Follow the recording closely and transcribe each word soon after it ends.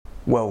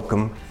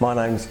Welcome, my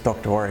name's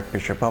Dr. Warwick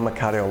Bishop. I'm a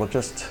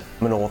cardiologist,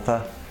 I'm an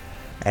author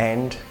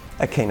and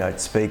a keynote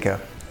speaker.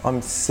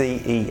 I'm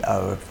CEO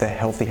of the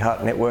Healthy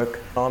Heart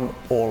Network. I'm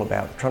all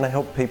about trying to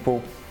help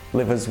people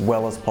live as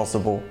well as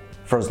possible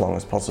for as long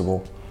as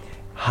possible.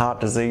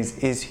 Heart disease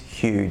is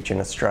huge in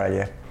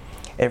Australia.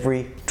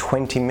 Every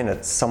 20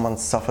 minutes someone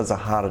suffers a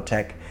heart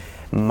attack.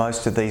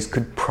 Most of these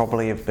could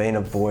probably have been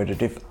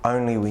avoided if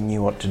only we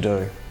knew what to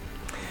do.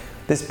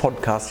 This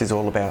podcast is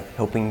all about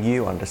helping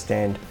you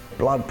understand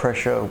blood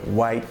pressure,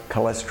 weight,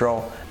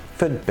 cholesterol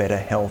for better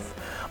health.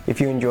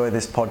 If you enjoy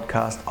this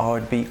podcast, I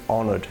would be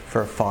honoured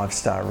for a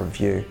 5-star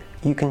review.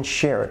 You can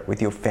share it with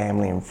your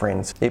family and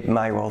friends. It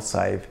may well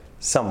save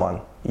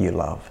someone you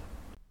love.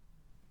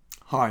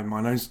 Hi,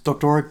 my name is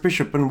Dr. Warwick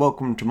Bishop and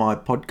welcome to my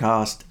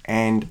podcast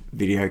and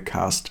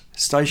videocast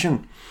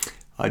station.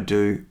 I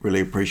do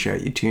really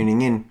appreciate you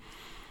tuning in.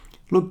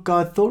 Look,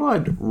 I thought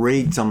I'd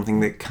read something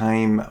that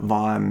came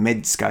via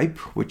Medscape,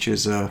 which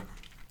is a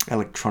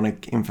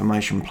electronic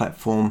information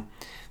platform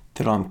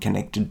that I'm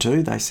connected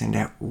to. They send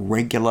out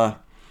regular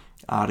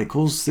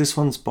articles. This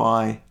one's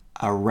by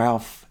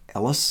Ralph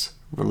Ellis,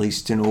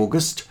 released in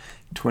August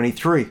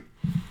 23.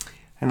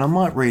 And I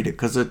might read it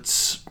because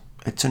it's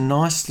a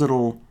nice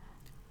little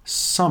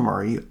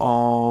summary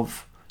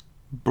of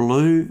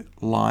blue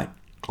light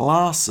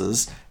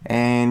glasses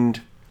and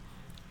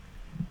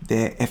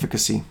their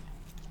efficacy.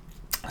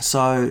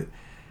 So,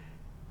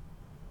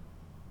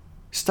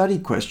 study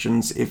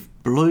questions if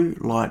blue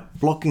light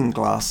blocking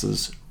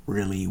glasses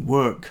really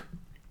work.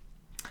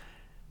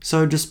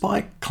 So,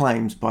 despite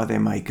claims by their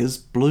makers,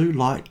 blue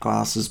light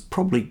glasses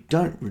probably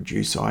don't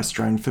reduce eye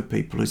strain for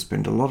people who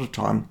spend a lot of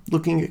time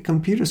looking at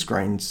computer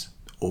screens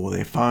or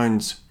their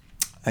phones.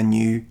 A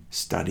new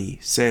study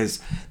says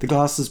the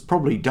glasses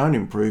probably don't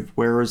improve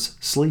wearers'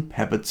 sleep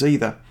habits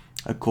either,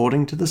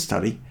 according to the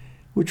study,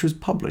 which was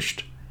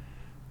published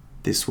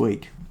this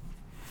week.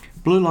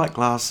 Blue light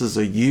glasses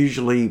are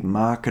usually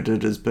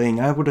marketed as being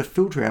able to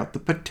filter out the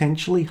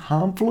potentially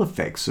harmful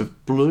effects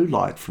of blue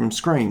light from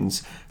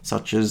screens,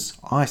 such as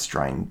eye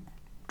strain,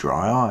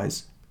 dry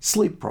eyes,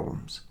 sleep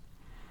problems.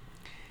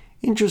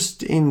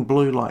 Interest in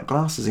blue light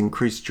glasses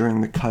increased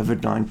during the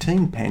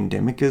COVID-19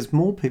 pandemic as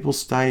more people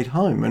stayed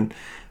home and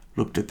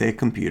looked at their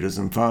computers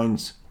and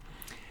phones.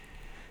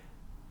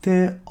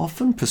 They're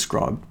often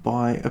prescribed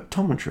by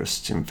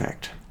optometrists, in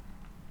fact.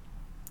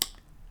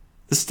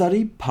 The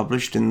study,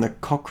 published in the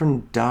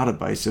Cochrane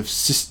database of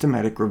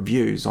systematic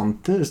reviews on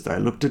Thursday,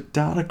 looked at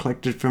data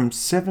collected from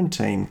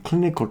 17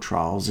 clinical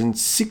trials in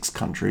 6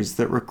 countries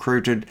that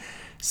recruited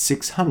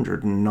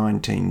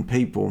 619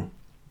 people.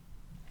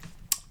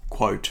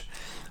 Quote,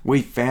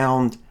 "We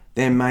found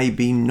there may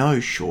be no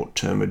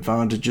short-term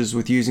advantages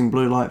with using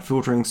blue light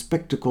filtering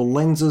spectacle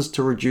lenses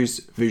to reduce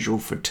visual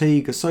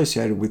fatigue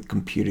associated with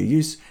computer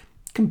use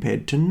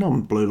compared to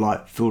non-blue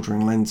light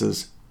filtering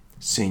lenses,"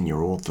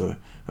 senior author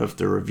of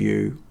the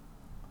review,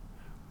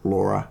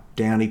 Laura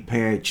Downey,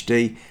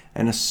 PhD,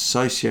 an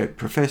Associate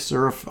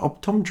Professor of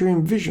Optometry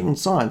and Vision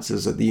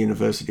Sciences at the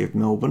University of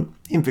Melbourne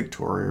in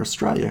Victoria,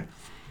 Australia,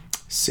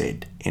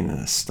 said in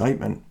a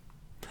statement.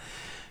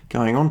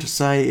 Going on to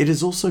say, it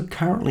is also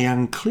currently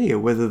unclear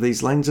whether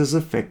these lenses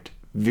affect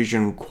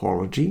vision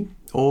quality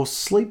or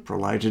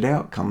sleep-related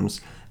outcomes,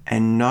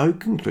 and no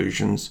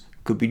conclusions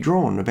could be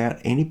drawn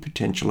about any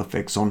potential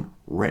effects on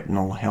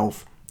retinal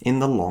health in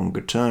the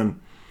longer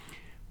term.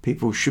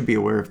 People should be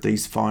aware of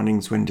these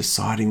findings when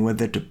deciding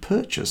whether to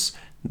purchase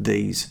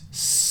these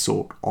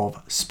sort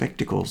of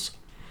spectacles.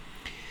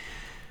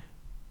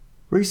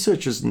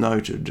 Researchers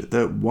noted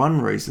that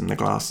one reason the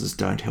glasses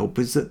don't help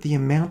is that the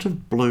amount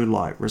of blue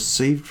light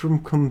received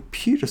from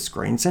computer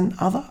screens and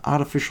other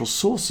artificial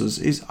sources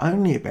is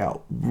only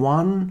about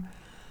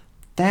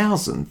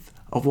 1/1000th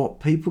of what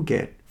people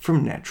get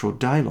from natural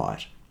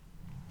daylight.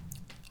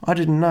 I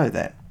didn't know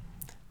that.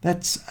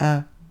 That's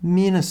a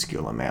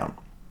minuscule amount.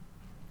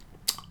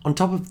 On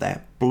top of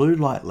that, blue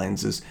light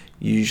lenses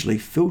usually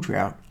filter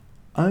out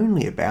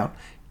only about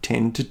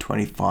 10 to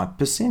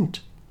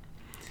 25%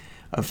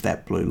 of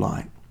that blue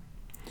light.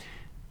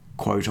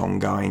 Quote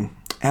ongoing,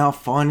 "Our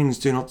findings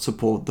do not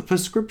support the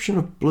prescription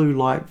of blue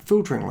light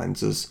filtering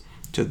lenses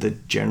to the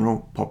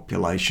general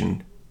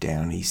population,"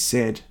 Downey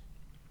said.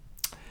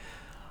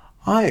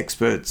 Eye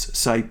experts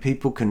say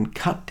people can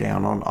cut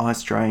down on eye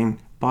strain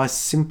by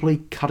simply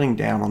cutting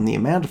down on the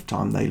amount of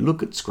time they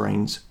look at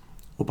screens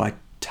or by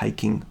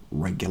taking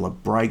regular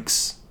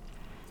breaks.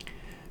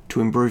 To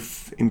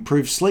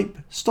improve sleep,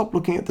 stop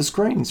looking at the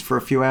screens for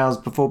a few hours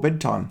before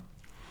bedtime.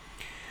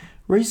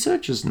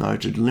 Researchers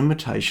noted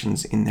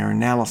limitations in their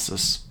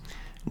analysis.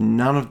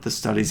 None of the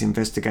studies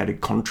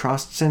investigated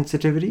contrast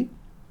sensitivity,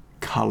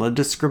 colour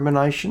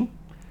discrimination,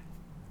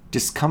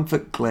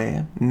 discomfort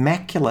glare,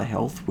 macular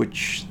health,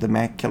 which the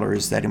macula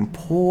is that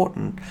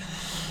important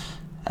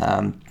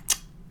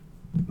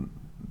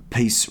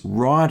piece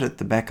right at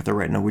the back of the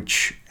retina,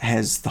 which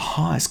has the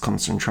highest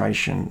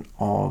concentration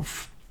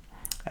of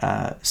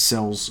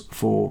cells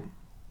for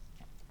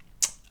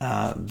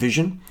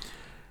vision,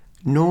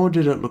 nor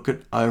did it look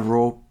at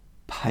overall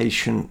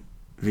patient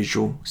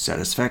visual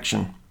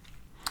satisfaction.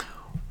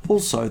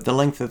 Also, the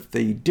length of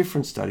the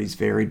different studies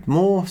varied.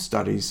 More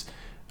studies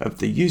of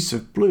the use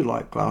of blue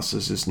light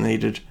glasses is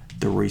needed,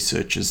 the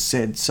researchers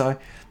said. So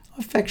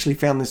I've actually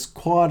found this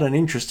quite an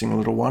interesting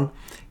little one,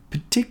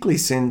 particularly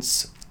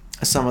since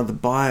some of the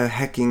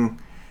biohacking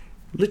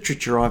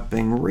literature I've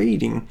been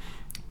reading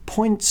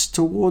points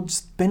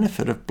towards the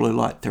benefit of blue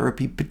light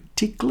therapy,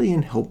 particularly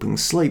in helping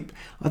sleep.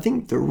 I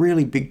think the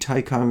really big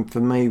take home for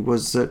me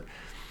was that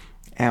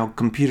our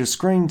computer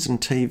screens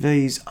and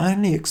TVs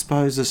only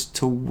expose us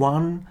to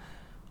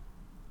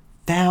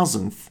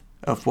 1/1000th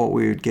of what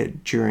we would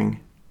get during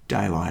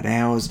daylight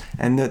hours,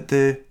 and that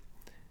the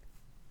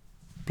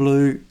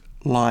blue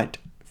light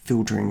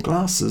filtering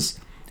glasses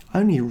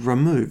only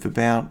remove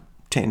about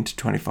 10 to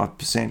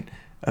 25%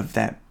 of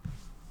that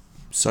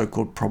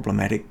so-called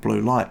problematic blue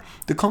light.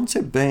 The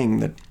concept being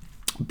that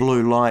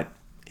blue light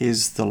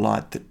is the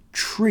light that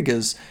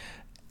triggers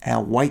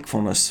our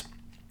wakefulness.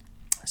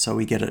 So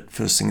we get it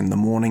first thing in the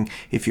morning.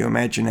 If you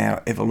imagine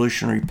our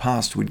evolutionary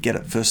past, we'd get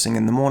it first thing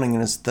in the morning,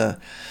 and as the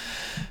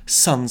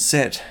sun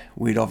set,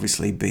 we'd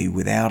obviously be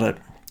without it.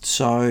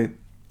 So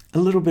a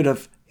little bit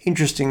of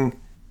interesting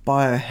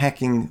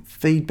biohacking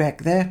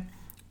feedback there.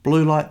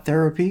 Blue light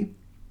therapy,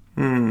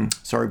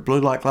 blue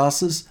light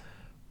glasses,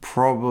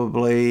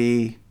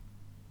 probably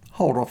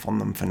hold off on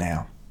them for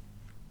now.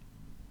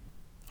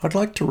 I'd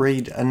like to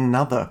read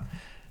another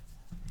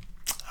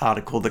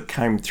article that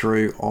came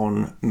through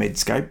on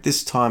Medscape,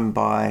 this time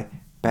by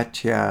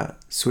Batya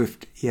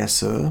Swift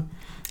Yasser,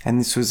 and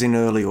this was in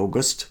early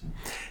August.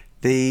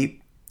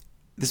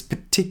 This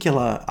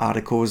particular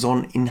article is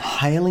on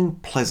inhaling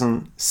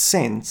pleasant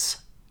scents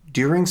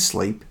during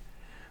sleep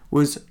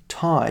was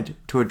tied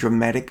to a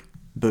dramatic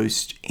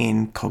boost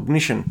in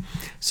cognition.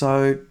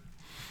 So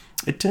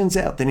it turns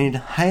out that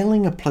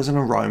inhaling a pleasant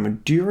aroma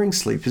during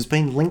sleep has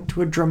been linked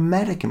to a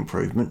dramatic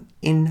improvement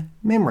in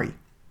memory.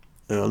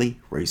 Early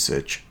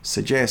research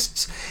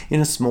suggests.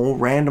 In a small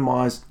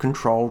randomized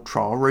controlled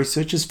trial,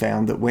 researchers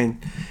found that when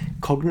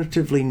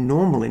cognitively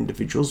normal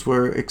individuals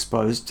were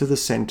exposed to the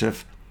scent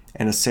of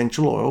an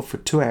essential oil for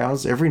 2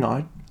 hours every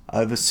night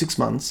over 6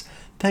 months,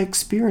 they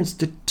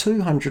experienced a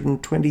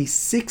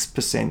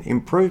 226%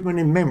 improvement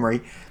in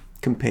memory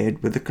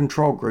compared with the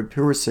control group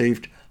who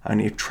received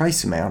only a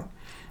trace amount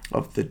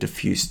of the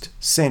diffused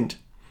scent.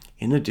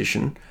 In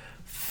addition,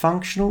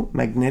 functional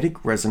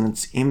magnetic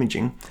resonance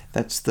imaging,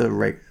 that's the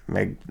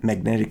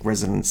magnetic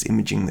resonance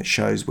imaging that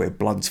shows where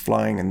blood's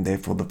flowing and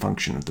therefore the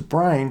function of the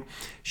brain,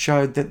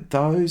 showed that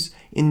those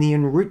in the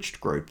enriched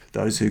group,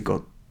 those who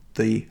got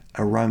the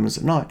aromas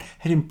at night,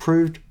 had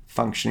improved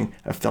functioning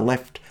of the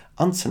left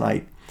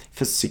uncinate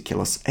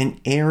fasciculus, an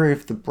area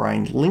of the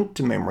brain linked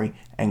to memory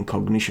and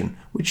cognition,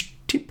 which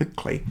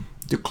typically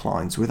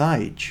declines with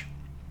age.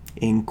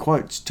 In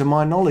quotes, to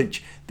my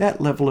knowledge, that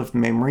level of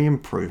memory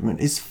improvement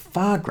is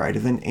far greater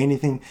than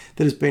anything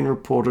that has been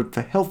reported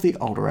for healthy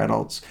older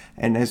adults,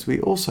 and as we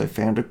also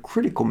found a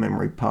critical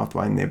memory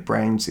pathway in their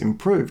brains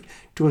improved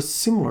to a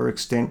similar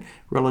extent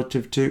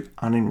relative to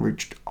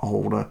unenriched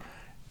older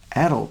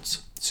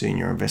adults.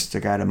 Senior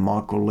investigator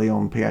Michael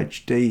Leon,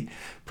 PhD,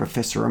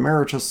 Professor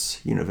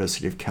Emeritus,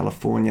 University of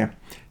California,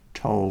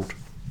 told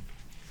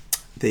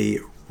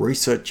the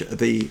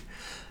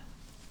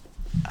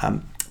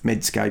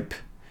Medscape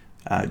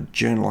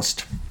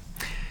journalist.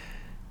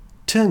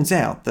 Turns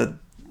out that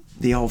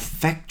the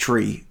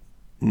olfactory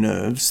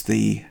nerves,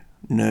 the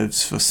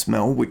nerves for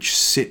smell, which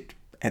sit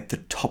at the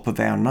top of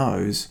our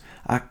nose,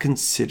 are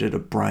considered a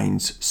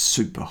brain's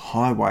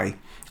superhighway.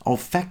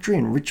 Olfactory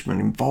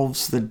enrichment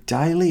involves the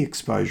daily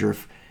exposure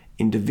of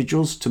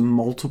individuals to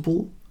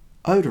multiple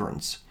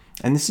odorants,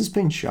 and this has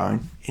been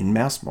shown in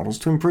mouse models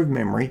to improve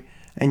memory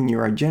and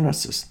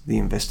neurogenesis, the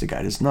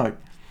investigators note.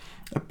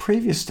 A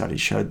previous study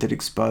showed that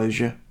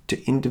exposure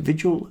to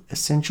individual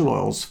essential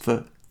oils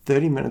for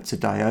 30 minutes a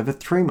day over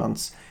 3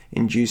 months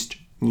induced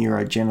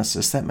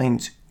neurogenesis. That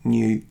means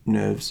new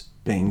nerves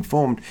being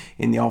formed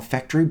in the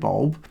olfactory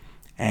bulb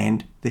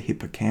and the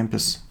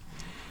hippocampus.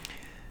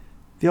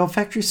 The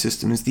olfactory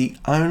system is the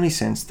only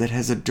sense that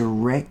has a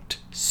direct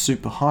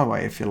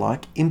superhighway, if you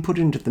like, input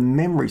into the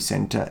memory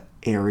center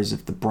areas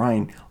of the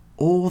brain.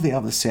 All the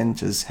other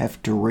centers have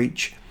to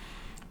reach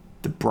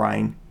the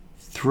brain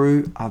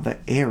through other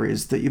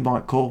areas that you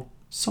might call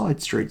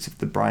side streets of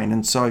the brain,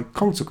 and so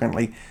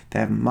consequently they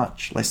have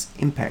much less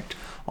impact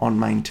on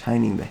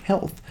maintaining the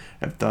health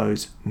of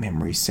those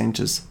memory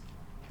centers.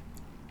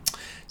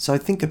 So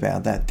think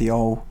about that. The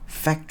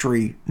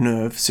olfactory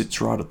nerve sits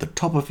right at the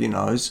top of your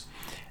nose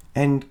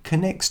and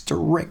connects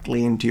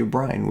directly into your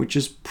brain, which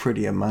is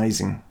pretty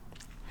amazing.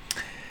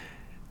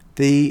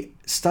 The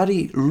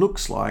study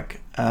looks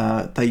like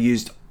they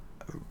used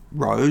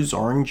rose,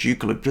 orange,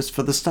 eucalyptus.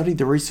 For the study,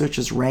 the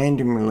researchers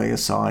randomly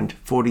assigned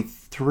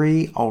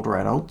 43 older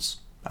adults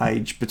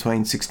aged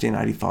between 60 and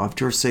 85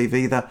 to receive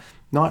either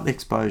nightly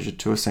exposure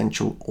to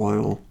essential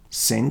oil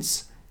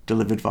scents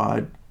delivered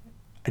via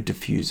a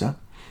diffuser,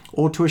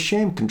 or to a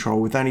sham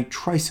control with only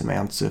trace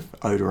amounts of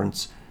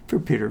odorants for a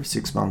period of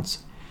 6 months.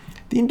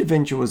 The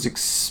individual was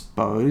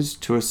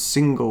exposed to a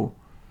single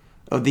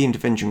of the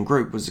intervention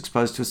group was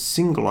exposed to a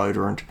single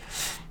odorant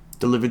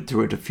delivered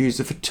through a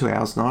diffuser for 2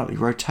 hours nightly,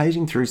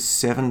 rotating through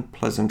 7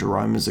 pleasant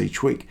aromas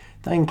each week.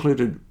 They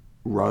included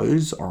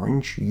rose,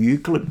 orange,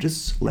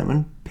 eucalyptus,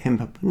 lemon,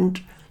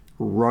 peppermint,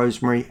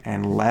 rosemary,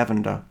 and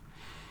lavender.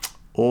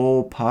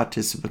 All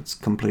participants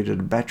completed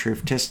a battery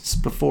of tests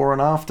before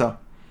and after,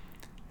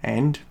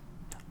 and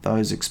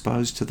those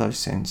exposed to those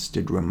scents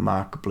did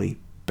remarkably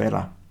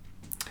better.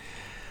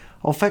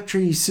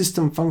 Olfactory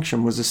system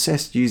function was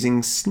assessed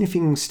using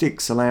sniffing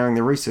sticks, allowing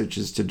the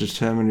researchers to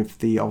determine if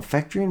the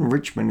olfactory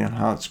enrichment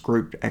enhanced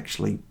group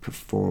actually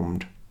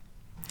performed.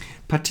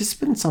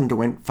 Participants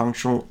underwent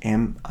functional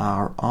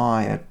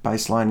MRI at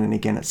baseline and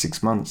again at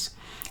 6 months,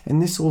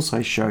 and this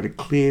also showed a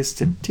clear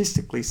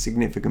statistically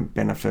significant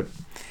benefit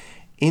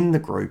in the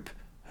group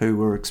who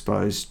were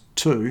exposed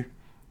to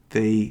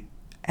the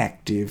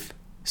active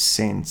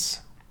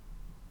scents.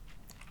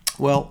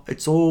 Well,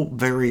 it's all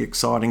very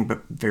exciting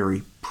but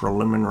very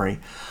preliminary.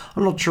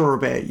 I'm not sure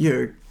about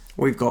you.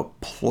 We've got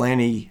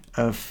plenty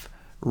of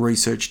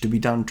research to be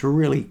done to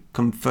really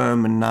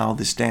confirm and nail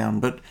this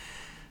down, but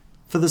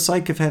for the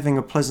sake of having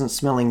a pleasant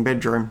smelling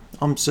bedroom,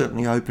 I'm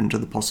certainly open to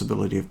the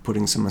possibility of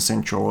putting some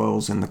essential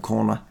oils in the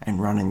corner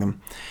and running them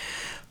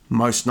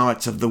most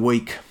nights of the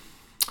week.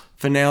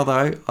 For now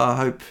though, I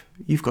hope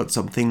you've got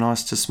something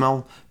nice to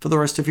smell for the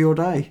rest of your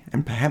day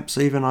and perhaps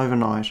even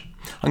overnight.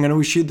 I'm going to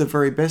wish you the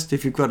very best.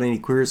 If you've got any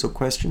queries or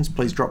questions,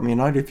 please drop me a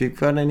note. If you've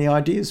got any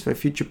ideas for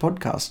future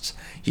podcasts,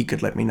 you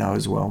could let me know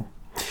as well.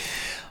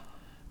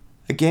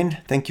 Again,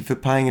 thank you for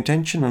paying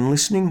attention and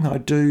listening. I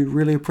do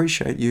really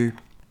appreciate you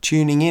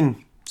tuning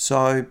in.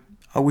 So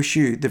I wish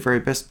you the very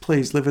best.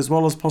 Please live as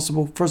well as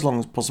possible for as long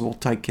as possible.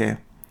 Take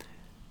care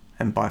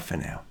and bye for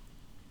now.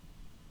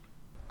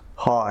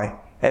 Hi,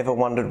 ever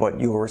wondered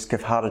what your risk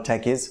of heart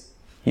attack is?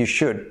 You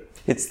should.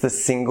 It's the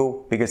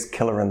single biggest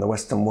killer in the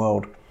Western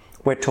world.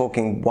 We're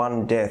talking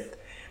 1 death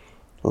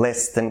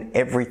less than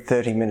every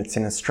 30 minutes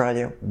in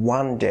Australia,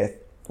 1 death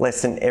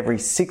less than every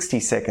 60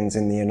 seconds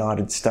in the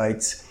United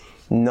States,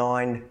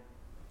 9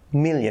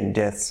 million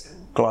deaths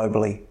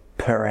globally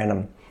per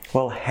annum.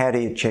 Well, how do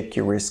you check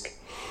your risk?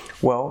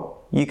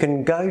 Well, you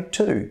can go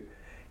to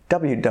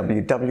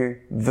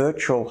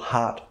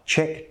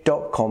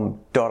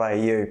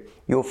www.virtualheartcheck.com.au.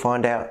 You'll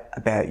find out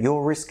about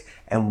your risk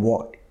and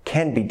what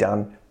can be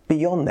done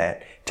beyond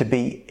that to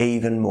be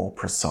even more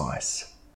precise.